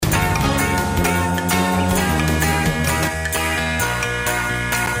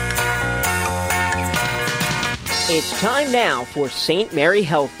It's time now for St. Mary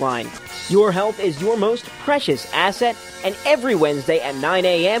Healthline. Your health is your most precious asset, and every Wednesday at 9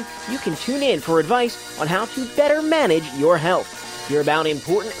 a.m., you can tune in for advice on how to better manage your health. Hear about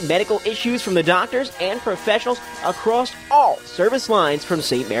important medical issues from the doctors and professionals across all service lines from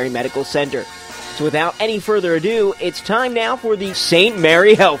St. Mary Medical Center. So without any further ado, it's time now for the St.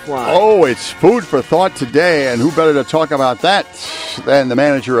 Mary Healthline. Oh, it's food for thought today, and who better to talk about that than the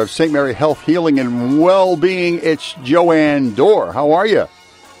manager of St. Mary Health Healing and Well-Being. It's Joann Dorr. How are you?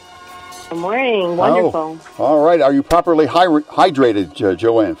 Good morning. Wonderful. Oh, all right. Are you properly hydrated,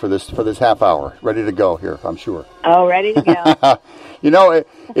 Joann, for this half hour? Ready to go here, I'm sure. Oh, ready to go. You know,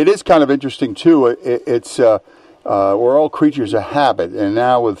 it is kind of interesting, too. It's we're all creatures of habit, and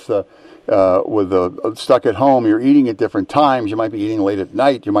now with stuck at home, you're eating at different times. You might be eating late at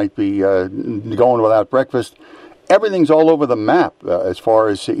night. You might be going without breakfast. Everything's all over the map as far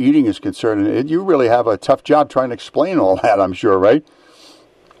as eating is concerned. And you really have a tough job trying to explain all that, I'm sure, right?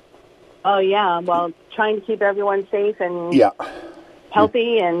 Oh, yeah. Well, trying to keep everyone safe and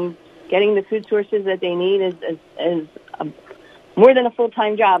healthy and getting the food sources that they need is more than a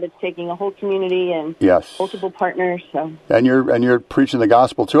full-time job. It's taking a whole community and multiple partners. So. And you're preaching the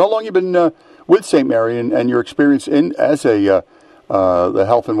gospel, too. How long have you been with St. Mary and your experience as the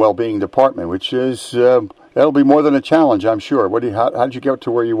Health and Well-Being Department, which is, that'll be more than a challenge, I'm sure. How did you get to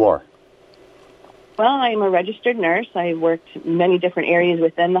where you are? Well, I'm a registered nurse. I worked many different areas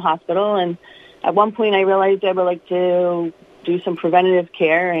within the hospital, and at one point I realized I would like to do some preventative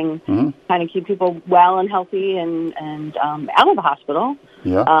care and kind of keep people well and healthy and out of the hospital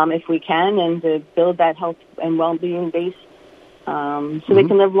if we can, and to build that health and well-being base so they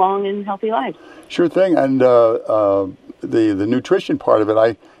can live long and healthy lives. Sure thing. And the nutrition part of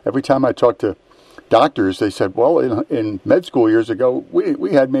it, every time I talk to doctors, they said, well, in med school years ago,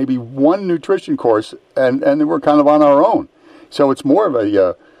 we had maybe one nutrition course, and then we're kind of on our own. So it's more of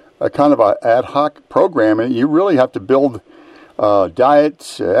a kind of a ad hoc program, and you really have to build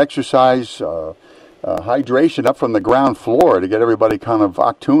diets, exercise, hydration up from the ground floor to get everybody kind of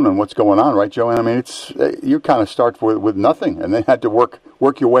octune on what's going on, right, Joann? I mean, you kind of start with nothing, and then had to work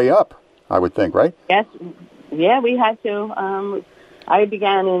your way up, I would think, right? Yes, yeah, we had to. I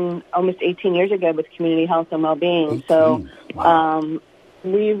began in almost 18 years ago with community health and well-being. So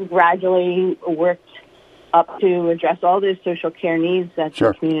we've gradually worked up to address all those social care needs that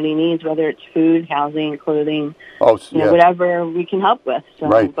the community needs, whether it's food, housing, clothing, whatever we can help with.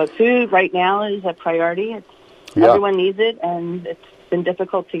 So, But food right now is a priority. Everyone needs it, and it's been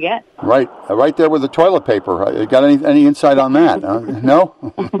difficult to get. Right there with the toilet paper. You got any insight on that? No?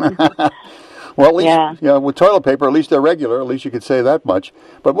 Well, at least, with toilet paper, at least they're regular. At least you could say that much.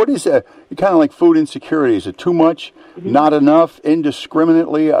 But what is kind of like food insecurity? Is it too much, not enough,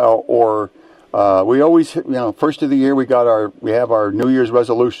 indiscriminately, or we always, first of the year we have our New Year's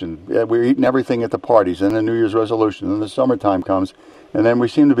resolution. We're eating everything at the parties, and the New Year's resolution. And then the summertime comes, and then we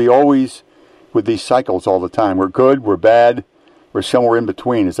seem to be always with these cycles all the time. We're good, we're bad, we're somewhere in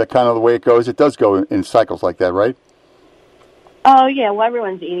between. Is that kind of the way it goes? It does go in cycles like that, right? Oh, yeah. Well,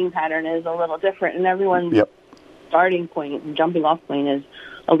 everyone's eating pattern is a little different, and everyone's starting point and jumping off point is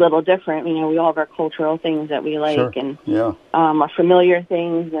a little different. We all have our cultural things that we like and our familiar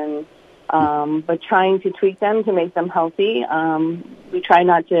things, and but trying to tweak them to make them healthy. We try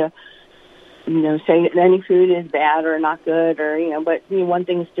not to, say that any food is bad or not good, or but one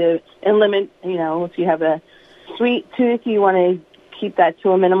thing is to limit. If you have a sweet tooth, you want to keep that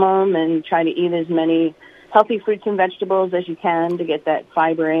to a minimum and try to eat as many healthy fruits and vegetables as you can to get that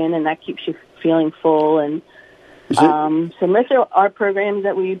fiber in, and that keeps you feeling full. And so most of our programs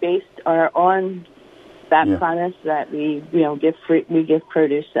that we based are on that premise that we give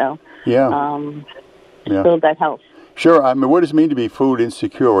produce. So build that health. Sure. I mean, what does it mean to be food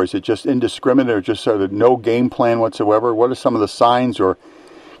insecure? Is it just indiscriminate, or just sort of no game plan whatsoever? What are some of the signs or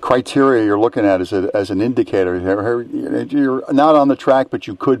criteria you're looking at as an indicator? You're not on the track, but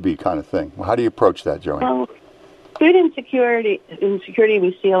you could be, kind of thing. How do you approach that, Joann? Well, food insecurity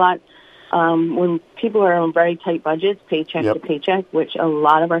we see a lot when people are on very tight budgets, paycheck to paycheck, which a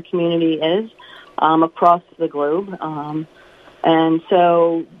lot of our community is across the globe. And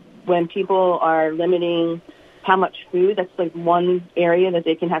so when people are limiting how much food, that's like one area that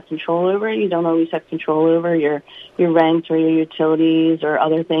they can have control over. You don't always have control over your rent or your utilities or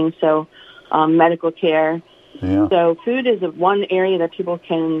other things. So medical care. Yeah. So food is one area that people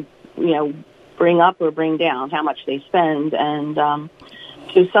can, bring up or bring down how much they spend. And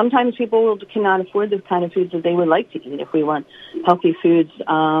so sometimes people cannot afford the kind of foods that they would like to eat. If we want healthy foods,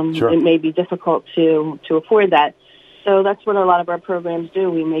 it may be difficult to afford that. So that's what a lot of our programs do.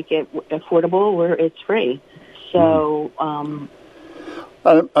 We make it affordable where it's free. So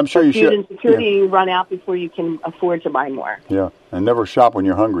I'm sure you should. Food insecurity run out before you can afford to buy more. Yeah, and never shop when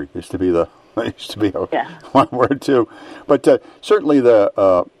you're hungry used to be one word too. But certainly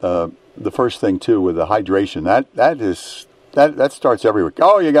the first thing too with the hydration that starts every week.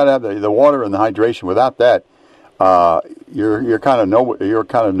 Oh, you got to have the water and the hydration. Without that, you're kind of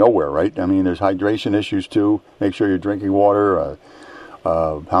nowhere, right? I mean, there's hydration issues too. Make sure you're drinking water.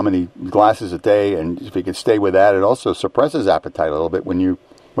 How many glasses a day, and if you can stay with that, it also suppresses appetite a little bit when you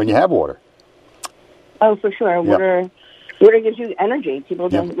have water. Oh, for sure. Water gives you energy. People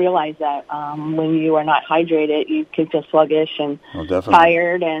don't realize that when you are not hydrated, you can feel sluggish and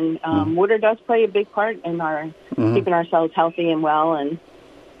tired. And water does play a big part in our keeping ourselves healthy and well. And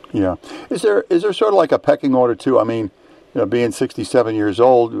is there sort of like a pecking order too? I mean, being 67 years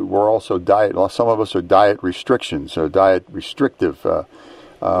old, we're also some of us are diet restrictions, or diet restrictive,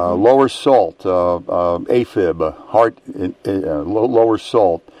 lower salt, AFib, lower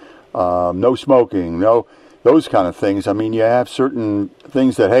salt, no smoking, those kind of things. I mean, you have certain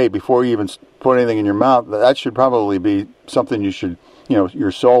things that, hey, before you even put anything in your mouth, that should probably be something you should,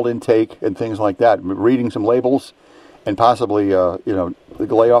 your salt intake and things like that, reading some labels, and possibly,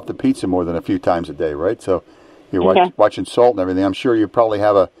 lay off the pizza more than a few times a day, right? So, you're watching salt and everything. I'm sure you probably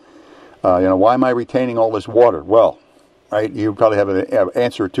have why am I retaining all this water? Well, right, you probably have an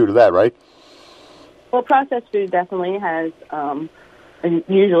answer or two to that, right? Well, processed food definitely has,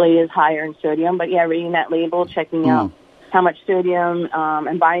 usually is higher in sodium. But reading that label, checking out how much sodium,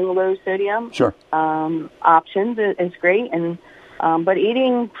 and buying low sodium options is great. And but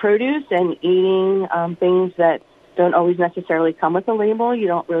eating produce and eating things that don't always necessarily come with a label. You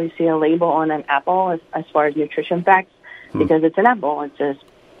don't really see a label on an apple as far as nutrition facts because it's an apple. It's just,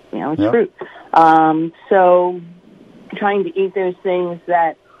 it's fruit. So trying to eat those things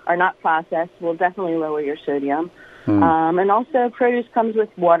that are not processed will definitely lower your sodium. And also produce comes with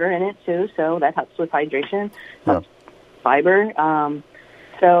water in it too, so that helps with hydration, helps fiber.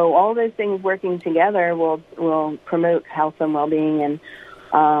 So all those things working together will promote health and well-being.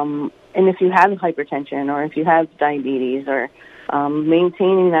 And if you have hypertension or if you have diabetes or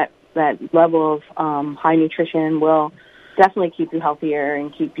maintaining that level of high nutrition will definitely keep you healthier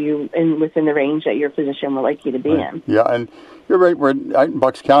and keep you within the range that your physician would like you to be in. Yeah, and you're right. We're out in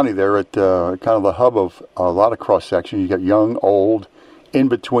Bucks County there at kind of the hub of a lot of cross-section. You got young, old, in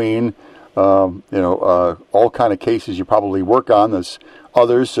between, all kind of cases you probably work on. There's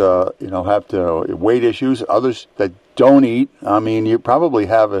others, have weight issues, others that don't eat. I mean, you probably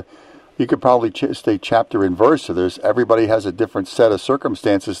have you could probably stay chapter and verse. So everybody has a different set of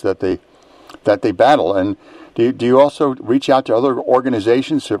circumstances that they battle. And do you also reach out to other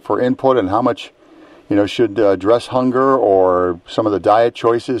organizations for input on how much, should address hunger or some of the diet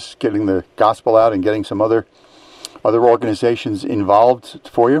choices, getting the gospel out and getting some other organizations involved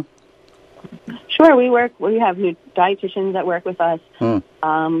for you? Sure, we have new dietitians that work with us.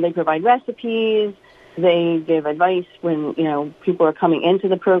 They provide recipes. They give advice when, people are coming into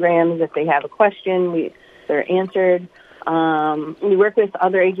the programs. If they have a question, they're answered. We work with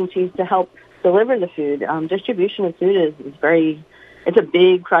other agencies to help deliver the food. Distribution of food it's a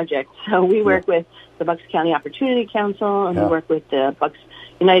big project. So we work with the Bucks County Opportunity Council, and we work with the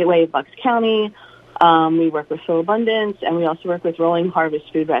United Way of Bucks County. We work with Full Abundance, and we also work with Rolling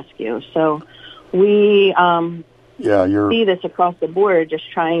Harvest Food Rescue. So we see this across the board,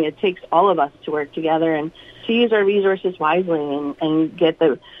 it takes all of us to work together and to use our resources wisely and get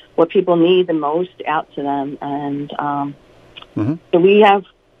what people need the most out to them. And so we have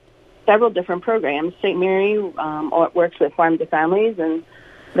several different programs. St. Mary works with Farm to Families, and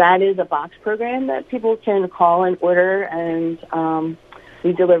that is a box program that people can call and order, and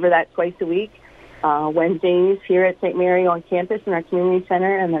we deliver that twice a week. Wednesdays here at St. Mary on campus in our community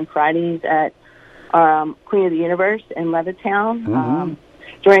center, and then Fridays at Queen of the Universe in Levittown.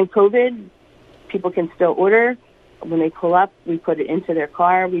 During COVID, people can still order. When they pull up, we put it into their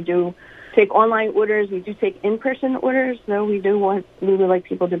car. We do take online orders. We do take in-person orders, though we would like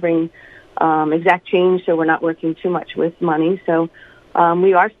people to bring exact change so we're not working too much with money. So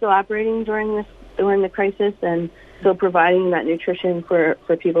we are still operating during the crisis and still providing that nutrition for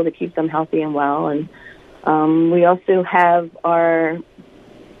people to keep them healthy and well. And we also have our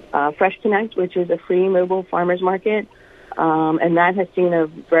Fresh Connect, which is a free mobile farmers market, and that has seen a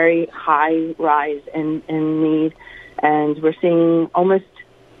very high rise in need. And we're seeing almost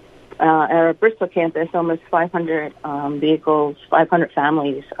at our Bristol campus, almost 500 vehicles, 500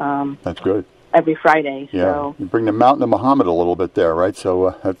 families. That's good. Every Friday. Yeah, so. You bring the mountain of Muhammad a little bit there, right? So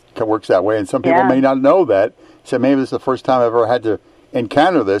it works that way. And some people may not know that. So maybe this is the first time I've ever had to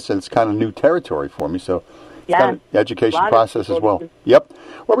encounter this, and it's kind of new territory for me. So Yeah. The education process as well. Yep.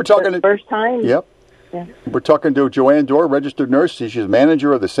 Well, we're talking first time. Yep. Yeah. We're talking to Joann Dorr, registered nurse. She's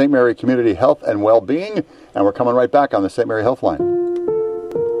manager of the St. Mary Community Health and Wellbeing, and we're coming right back on the St. Mary Health Line.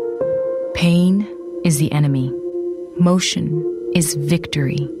 Pain is the enemy. Motion is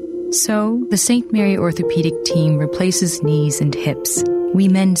victory. So, the St. Mary Orthopedic team replaces knees and hips. We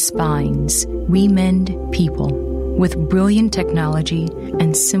mend spines. We mend people with brilliant technology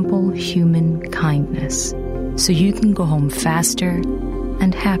and simple human kindness. So you can go home faster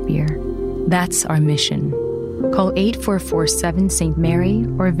and happier. That's our mission. Call 844-7-ST-MARY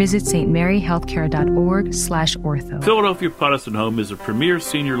or visit stmaryhealthcare.org/ortho. Philadelphia Protestant Home is a premier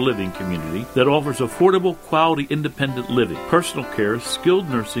senior living community that offers affordable, quality, independent living, personal care, skilled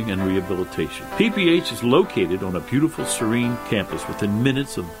nursing, and rehabilitation. PPH is located on a beautiful, serene campus within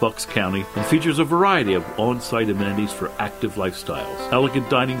minutes of Bucks County and features a variety of on-site amenities for active lifestyles. Elegant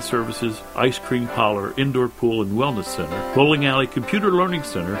dining services, ice cream parlor, indoor pool and wellness center, bowling alley, computer learning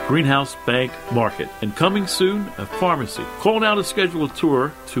center, greenhouse, bank, market, and coming soon, a pharmacy. Call now to schedule a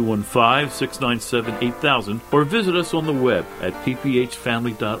tour, 215-697-8000, or visit us on the web at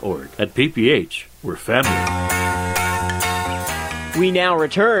pphfamily.org. At PPH, we're family. We now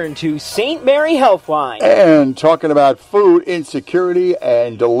return to St. Mary Healthline. And talking about food insecurity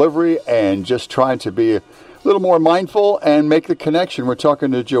and delivery and just trying to be a little more mindful and make the connection. We're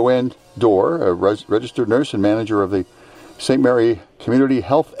talking to Joann Dorr, a registered nurse and manager of the St. Mary Community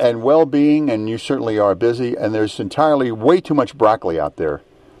Health and Wellbeing, and you certainly are busy, and there's entirely way too much broccoli out there,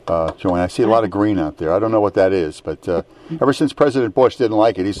 Joann. I see a lot of green out there. I don't know what that is, but ever since President Bush didn't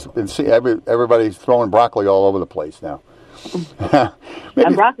like it, everybody's throwing broccoli all over the place now.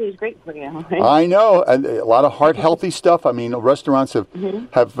 And broccoli is great for you. Right? I know, and a lot of heart-healthy stuff. I mean, restaurants have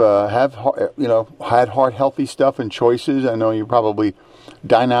had heart-healthy stuff and choices. I know you probably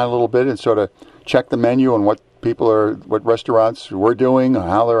dine out a little bit and sort of check the menu and what restaurants we're doing,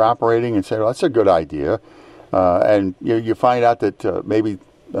 how they're operating, and say, well, that's a good idea. And you find out that maybe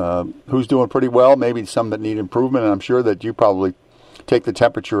who's doing pretty well, maybe some that need improvement, and I'm sure that you probably take the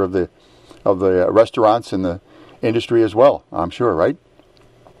temperature of the restaurants and the industry as well, I'm sure, right?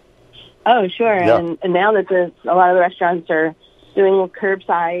 Oh, sure. Yeah. And now that a lot of the restaurants are doing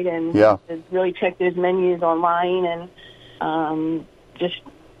curbside and really check those menus online and just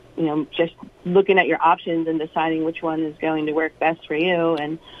looking at your options and deciding which one is going to work best for you.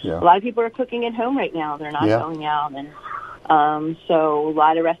 And a lot of people are cooking at home right now. They're not going out. And so a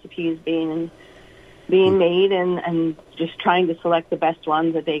lot of recipes being made and just trying to select the best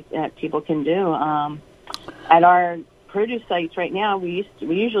ones that people can do. At our produce sites right now, we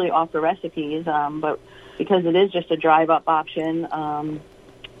usually offer recipes, but because it is just a drive-up option,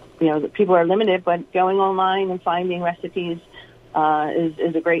 the people are limited, but going online and finding recipes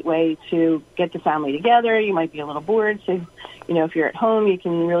is a great way to get the family together. You might be a little bored, so if you're at home, you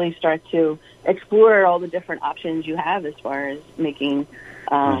can really start to explore all the different options you have as far as making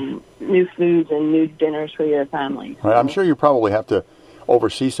new foods and new dinners for your family. Right. I'm sure you probably have to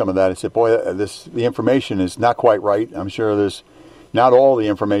oversee some of that and say, boy, the information is not quite right. I'm sure not all the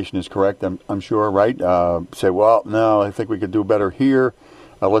information is correct. I'm sure, right? Say, well, no, I think we could do better here.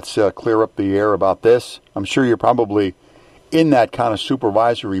 Let's clear up the air about this. I'm sure you're probably in that kind of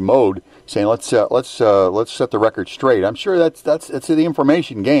supervisory mode, saying let's set the record straight. I'm sure it's the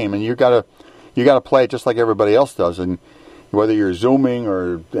information game, and you gotta play it just like everybody else does. And whether you're Zooming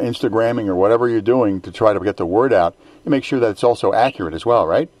or Instagramming or whatever you're doing to try to get the word out, you make sure that it's also accurate as well,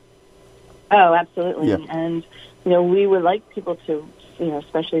 right? Oh, absolutely. Yeah. And we would like people to,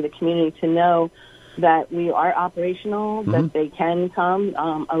 especially the community, to know that we are operational, that they can come.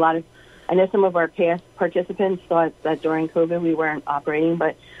 I know some of our past participants thought that during COVID we weren't operating,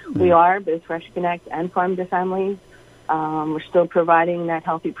 but we are, both Fresh Connect and Farm to Families. We're still providing that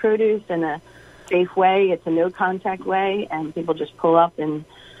healthy produce in a safe way. It's a no-contact way, and people just pull up and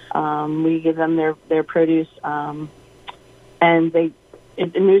we give them their produce, and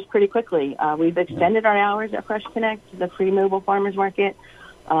it moves pretty quickly. We've extended our hours at Fresh Connect, the free mobile farmers market.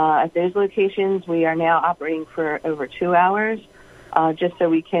 At those locations, we are now operating for over 2 hours, just so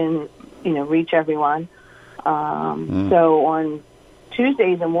we can reach everyone. So on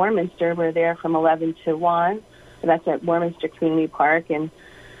Tuesdays in Warminster, we're there from 11 to 1. So that's at Warminster Community Park. And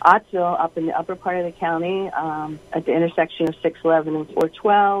Ottsville, up in the upper part of the county, at the intersection of 611 and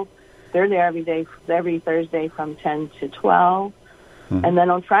 412. They're there every Thursday from 10 to 12. And then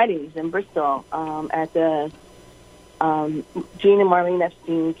on Fridays in Bristol, at the Gene and Marlene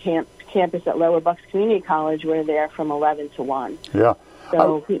Epstein campus at Lower Bucks Community College, we're there from 11 to 1. Yeah.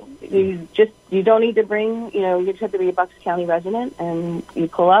 So you don't need to bring, you just have to be a Bucks County resident, and you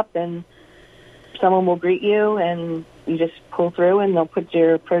pull up and someone will greet you, and you just pull through, and they'll put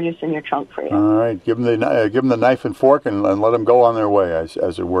your produce in your trunk for you. All right, give them the knife and fork, and let them go on their way, as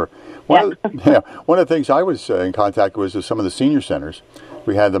it were. One of the things I was in contact with is some of the senior centers.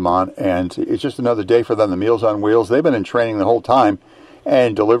 We had them on, and it's just another day for them. The Meals on Wheels, they've been in training the whole time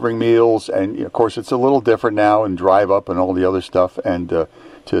and delivering meals. And, of course, it's a little different now, and drive up and all the other stuff. And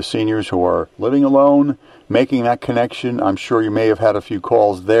to seniors who are living alone, making that connection, I'm sure you may have had a few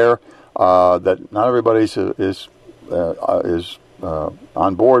calls there that not everybody is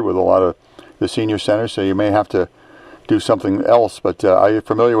on board with a lot of the senior centers, so you may have to do something else. But are you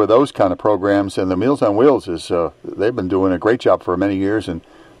familiar with those kind of programs? And the Meals on Wheels they've been doing a great job for many years, and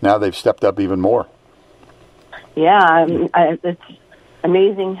now they've stepped up even more. Yeah, it's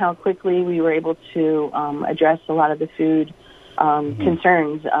amazing how quickly we were able to address a lot of the food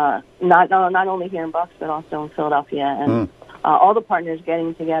concerns, not only here in Bucks, but also in Philadelphia. And all the partners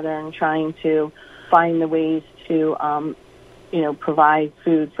getting together and trying to find the ways to, provide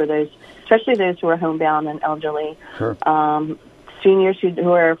food for those, especially those who are homebound and elderly. Sure. Seniors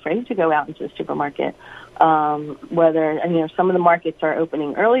who are afraid to go out into the supermarket. Whether some of the markets are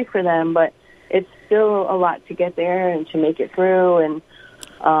opening early for them, but it's still a lot to get there and to make it through. And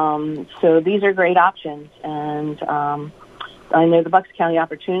so these are great options. And I know the Bucks County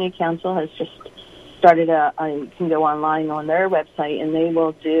Opportunity Council has just started you can go online on their website, and they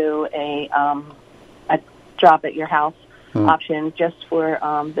will do a drop at your house option just for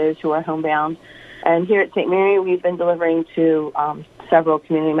those who are homebound. And here at St. Mary, we've been delivering to several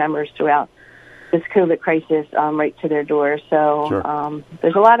community members throughout this COVID crisis right to their door. So sure.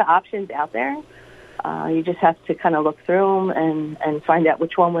 There's a lot of options out there. You just have to kind of look through them and find out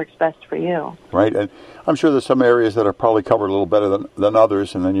which one works best for you. Right, and I'm sure there's some areas that are probably covered a little better than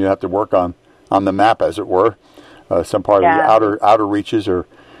others, and then you have to work on the map, as it were. Some part of the outer reaches or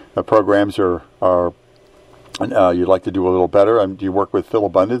programs are you'd like to do a little better. Do you work with Phil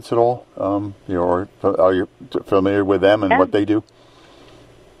Abundance at all? Or are you familiar with them and what they do?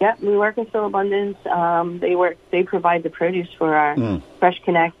 Yeah, we work with Phil Abundance. They provide the produce for our Fresh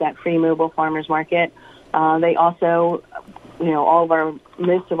Connect, that free mobile farmers market. They also,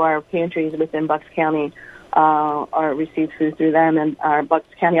 most of our pantries within Bucks County receive food through them, and our Bucks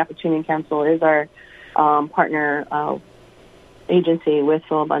County Opportunity Council is our partner agency with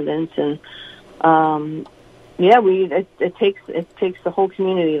Phil Abundance. And it takes the whole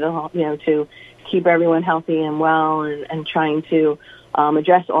community, to keep everyone healthy and well, and trying to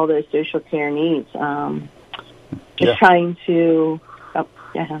address all those social care needs. Trying to.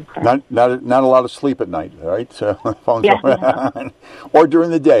 Not a lot of sleep at night, right? So phones on. Or during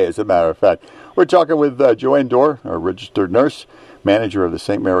the day, as a matter of fact. We're talking with Joann Dorr, a registered nurse, manager of the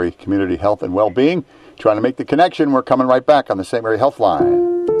St. Mary Community Health and Wellbeing, trying to make the connection. We're coming right back on the St. Mary Health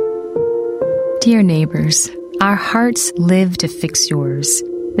Line. Dear neighbors, our hearts live to fix yours.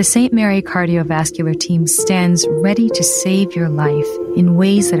 The St. Mary Cardiovascular Team stands ready to save your life in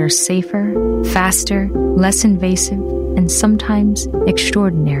ways that are safer, faster, less invasive, and sometimes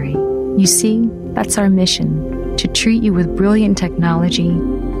extraordinary. You see, that's our mission, to treat you with brilliant technology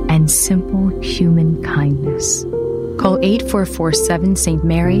and simple human kindness. Call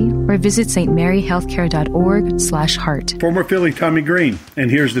 844-7-ST-MARY or visit stmaryhealthcare.org/heart. Former Philly Tommy Green,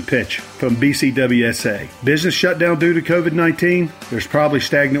 and here's the pitch from BCWSA. Business shut down due to COVID-19? There's probably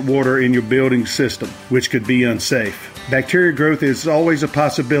stagnant water in your building system, which could be unsafe. Bacteria growth is always a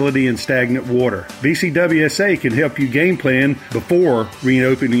possibility in stagnant water. BCWSA can help you game plan before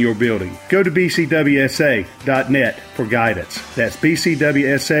reopening your building. Go to bcwsa.net for guidance. That's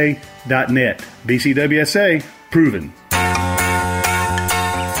bcwsa.net. BCWSA, proven.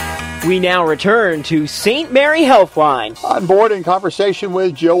 We now return to St. Mary Healthline. On board in conversation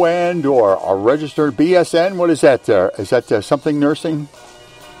with Joann Dorr, a registered BSN. What is that? Is that something nursing?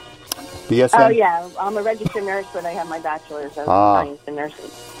 BSN? Oh, yeah. I'm a registered nurse, but I have my bachelor's of science in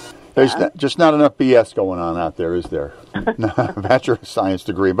nursing. There's just not enough BS going on out there, is there? Bachelor of Science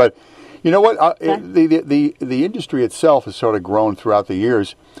degree. But you know what? The industry itself has sort of grown throughout the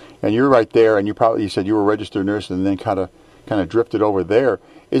years, and you're right there. And you said you were a registered nurse, and then kind of drifted over there.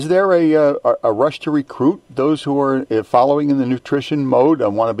 Is there a rush to recruit those who are following in the nutrition mode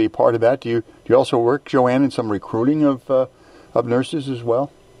and want to be part of that? Do you also work, Joann, in some recruiting of nurses as well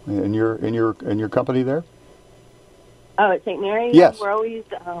in your company there? Oh, at St. Mary? Yes. We're always,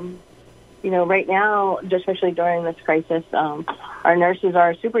 right now, especially during this crisis, our nurses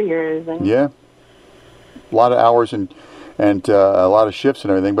are superheroes. And yeah. A lot of hours and a lot of shifts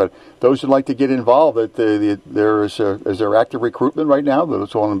and everything. But those who'd like to get involved, is there active recruitment right now?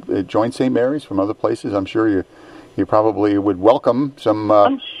 Those who want to join St. Mary's from other places? I'm sure you probably would welcome some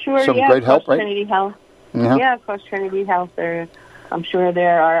I'm sure, some great help, right? Trinity Health. Yeah. Yeah, across Trinity Health, I'm sure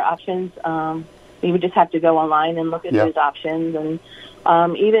there are options. You would just have to go online and look at those options.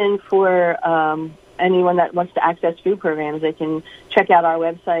 And even for anyone that wants to access food programs, they can check out our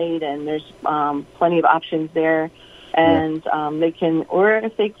website, and there's plenty of options there. And they can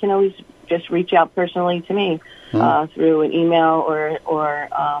always just reach out personally to me through an email or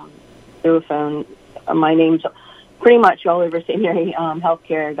through a phone. My name's pretty much all over St. Mary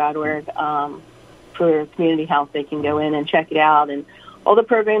Healthcare.org. For community health, they can go in and check it out, and all the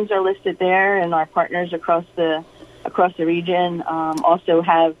programs are listed there. And our partners across the region also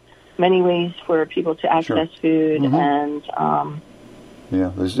have many ways for people to access food, and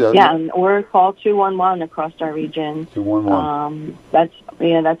or call 211 across our region. 211.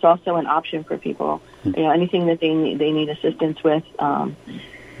 That's also an option for people. Anything that they need assistance with.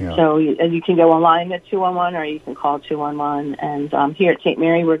 So you can go online at 211, or you can call 211. And here at St.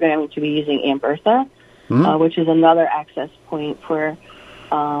 Mary, we're going to be using Aunt Bertha, which is another access point for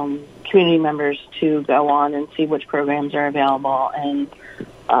community members to go on and see which programs are available and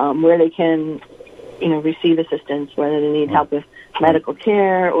where they can, receive assistance, whether they need help with medical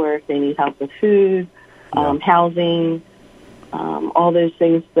care or if they need help with food, housing, all those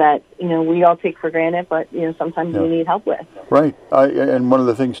things that, we all take for granted, but, sometimes we need help with. Right. And one of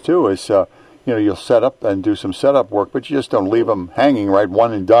the things, too, is, you'll set up and do some setup work, but you just don't leave them hanging, right?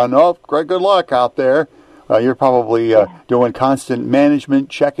 One and done. Oh, great, good luck out there. You're probably doing constant management,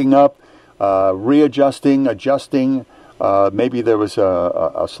 checking up, readjusting, adjusting. Maybe there was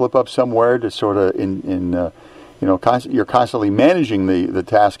a slip-up somewhere to sort of, you're constantly managing the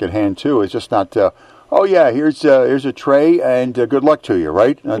task at hand, too. It's just not... here's a tray, and good luck to you,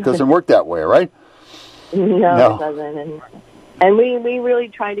 right? It doesn't work that way, right? No, it doesn't. And we really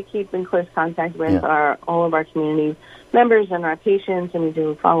try to keep in close contact with all of our community members and our patients, and we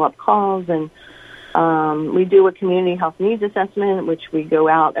do follow-up calls, and we do a community health needs assessment, which we go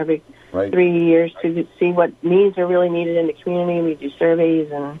out every 3 years to see what needs are really needed in the community. We do surveys.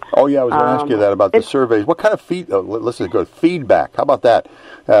 And I was going to ask you that about the surveys. What kind of feedback? How about that?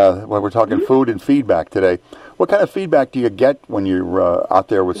 When we're talking food and feedback today, what kind of feedback do you get when you're out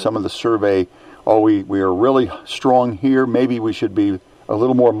there with some of the survey? We are really strong here. Maybe we should be a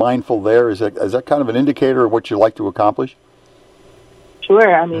little more mindful there. Is that kind of an indicator of what you like to accomplish?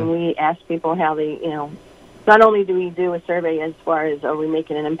 Sure. I mean, we ask people how they, not only do we do a survey as far as are we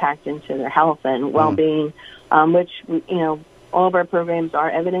making an impact into their health and well-being, which, all of our programs are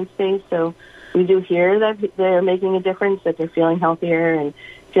evidence-based, so we do hear that they're making a difference, that they're feeling healthier and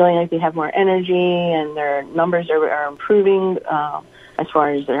feeling like they have more energy, and their numbers are improving as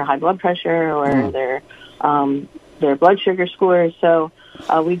far as their high blood pressure or their blood sugar scores. So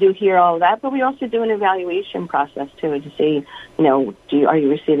we do hear all of that, but we also do an evaluation process too to see, are you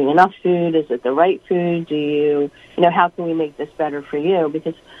receiving enough food? Is it the right food? Do you, how can we make this better for you?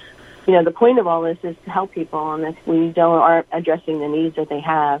 Because, the point of all this is to help people, and if we aren't addressing the needs that they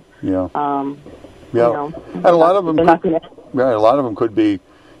have, and a lot of them could be,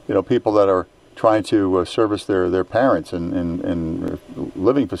 people that are trying to service their parents in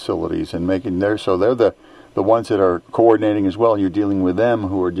living facilities and so they're the ones that are coordinating as well. You're dealing with them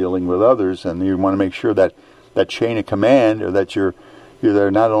who are dealing with others, and you want to make sure that chain of command, or that you're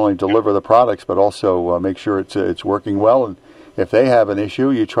there not only deliver the products but also make sure it's working well. And if they have an issue,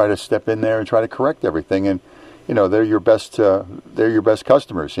 you try to step in there and try to correct everything. And they're your best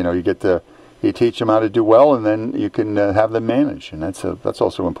customers. You teach them how to do well, and then you can have them manage, and that's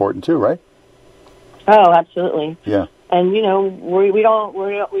also important too, right? Oh, absolutely. Yeah. And we don't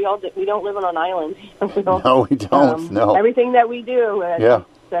live on an island. No, we don't. No. Everything that we do affects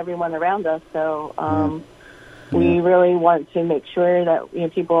everyone around us. So we really want to make sure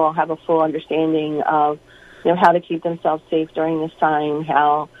that people have a full understanding of how to keep themselves safe during this time.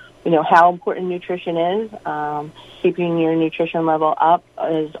 How important nutrition is. Keeping your nutrition level up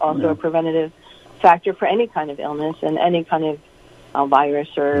is also a preventative factor for any kind of illness and any kind of virus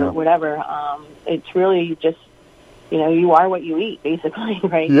or whatever. It's really just. You are what you eat, basically,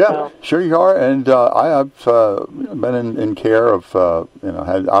 right? Yeah, so. Sure you are. And I have been in care of,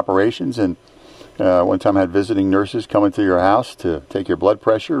 had operations, and one time I had visiting nurses come into your house to take your blood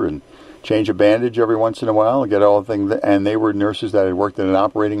pressure and change a bandage every once in a while and get all the things. And they were nurses that had worked in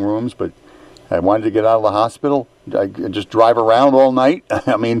operating rooms, but I wanted to get out of the hospital. I just drive around all night.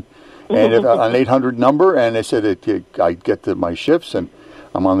 I mean, and an 800 number, and they said I get to my shifts, and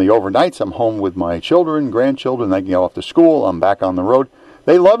I'm on the overnights. I'm home with my children, grandchildren. They can go off to school. I'm back on the road.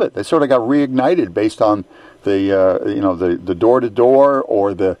 They love it. They sort of got reignited based on the door to door,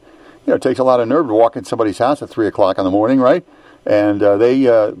 or the it takes a lot of nerve to walk in somebody's house at 3 o'clock in the morning, right? And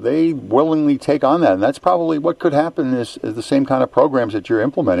they willingly take on that. And that's probably what could happen is the same kind of programs that you're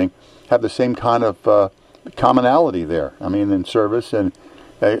implementing have the same kind of commonality there. I mean, in service and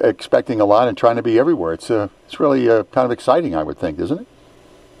expecting a lot and trying to be everywhere. It's really kind of exciting, I would think, isn't it?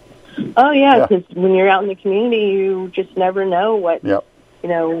 Oh, yeah, because when you're out in the community, you just never know what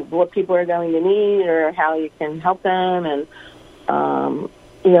what people are going to need or how you can help them. And,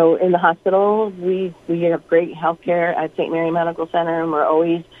 in the hospital, we have great health care at St. Mary Medical Center, and we're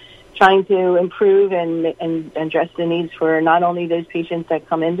always trying to improve and address the needs for not only those patients that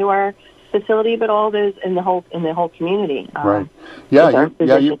come into our facility, but all those in the whole community. Right. You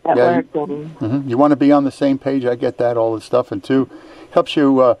want to be on the same page. I get that, all this stuff, and too helps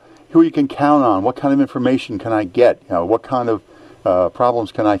you who you can count on. What kind of information can I get? What kind of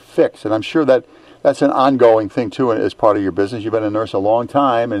problems can I fix? And I'm sure that's an ongoing thing too as part of your business. You've been a nurse a long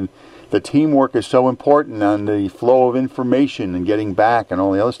time, and the teamwork is so important, and the flow of information and getting back and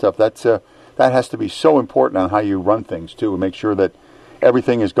all the other stuff. That has to be so important on how you run things too, and make sure that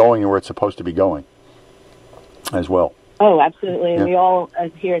everything is going where it's supposed to be going as well. Oh, absolutely. Yeah. We all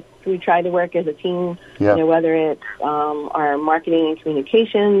here, we try to work as a team, whether it's our marketing and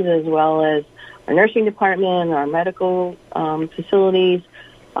communications, as well as our nursing department, our medical facilities,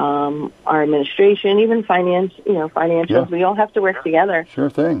 our administration, even financials. Yeah. We all have to work together. Sure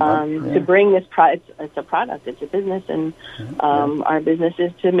thing. To bring this product. It's a product. It's a business, and our business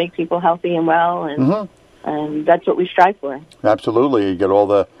is to make people healthy and well, and that's what we strive for. Absolutely. You get all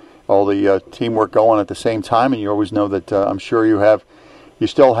the teamwork going at the same time, and you always know that I'm sure you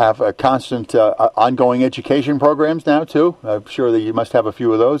still have a constant ongoing education programs now too. I'm sure that you must have a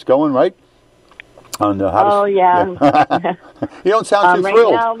few of those going, right? On how you don't sound too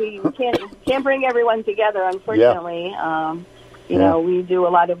thrilled. Right now, we can't bring everyone together, unfortunately. We do a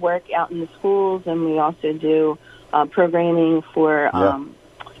lot of work out in the schools, and we also do programming for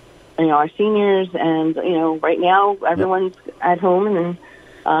our seniors. And right now everyone's at home,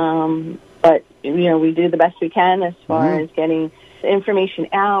 and but we do the best we can as far as getting the information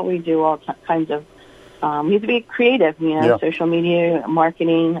out. We do all kinds of. We have to be creative, social media,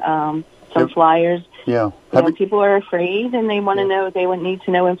 marketing, some flyers. Yeah. People are afraid, and they want to know. They would need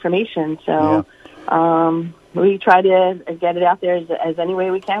to know information. So we try to get it out there as any way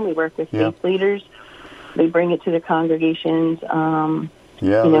we can. We work with faith leaders. They bring it to the congregations.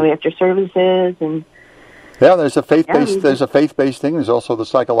 After services and. Yeah, there's a faith-based. There's a faith-based thing. There's also the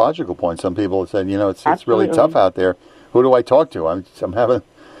psychological point. Some people have said, it's really tough out there. Who do I talk to? I'm having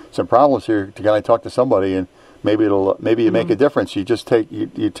some problems here. Can I talk to somebody? And maybe you make a difference. You just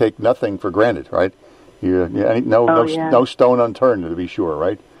take nothing for granted, right? No stone unturned, to be sure,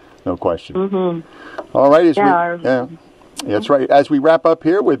 right? No question. Mm-hmm. All right, that's right. As we wrap up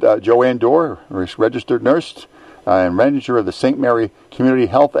here with Joann Dorr, registered nurse and manager of the St. Mary Community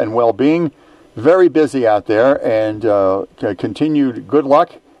Health and Wellbeing. Very busy out there, and continued good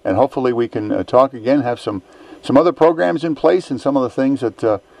luck. And hopefully we can talk again. Have some other programs in place, and some of the things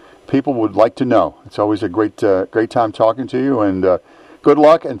that people would like to know. It's always a great time talking to you, and good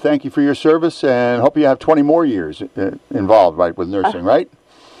luck, and thank you for your service, and hope you have 20 more years involved, right, with nursing, right?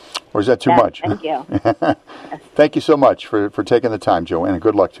 Or is that too much? Thank you. Thank you so much for taking the time, Joann, and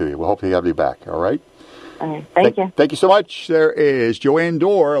good luck to you. We'll hope to have you back, all right? Thank you. Thank you so much. There is Joann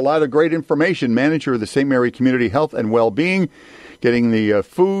Dorr, a lot of great information, manager of the St. Mary Community Health and Wellbeing, getting the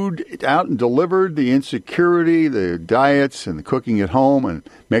food out and delivered, the Insecurity, the diets, and the cooking at home, and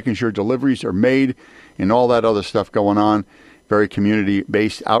making sure deliveries are made, and all that other stuff going on. Very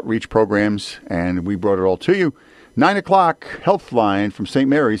community-based outreach programs, and we brought it all to you. 9 o'clock, Healthline from St.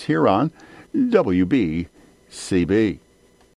 Mary's here on WBCB.